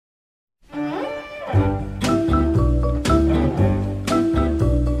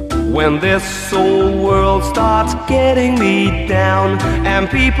When this old world starts getting me down and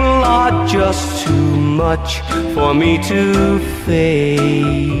people are just too much for me to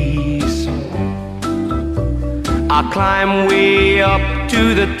face, I climb way up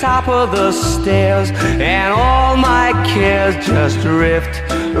to the top of the stairs and all my cares just drift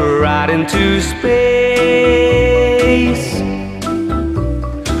right into space.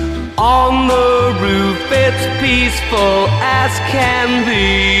 On the roof it's peaceful as can be,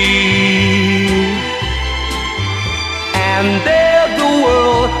 and there the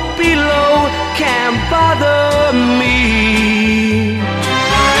world below can't bother me.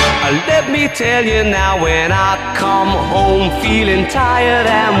 Let me tell you now, when I come home feeling tired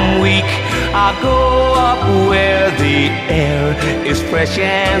and weak, I go up where the air is fresh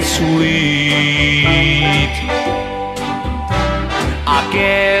and sweet. I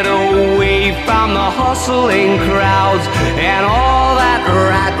get away from the hustling crowds and all that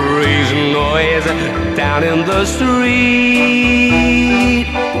rat race noise down in the street.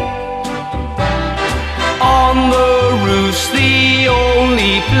 On the roof's the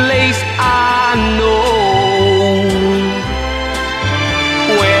only place I know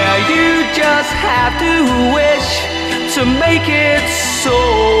where you just have to wish to make it so.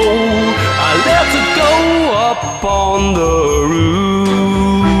 Let's go up on the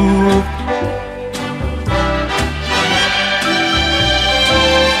roof.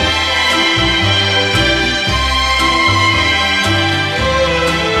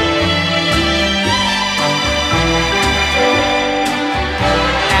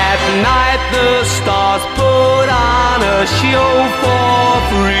 At night the stars put on a show for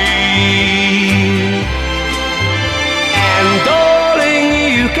free, and darling,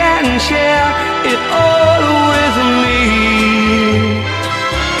 you can share it all with me.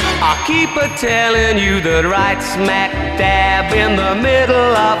 I keep a-telling you that right smack dab in the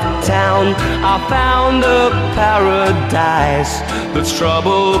middle of town I found a paradise that's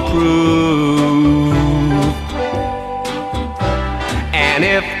trouble-proof. And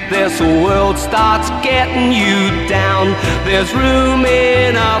if this world starts getting you down, there's room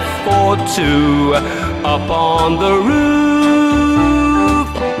enough for two up on the roof.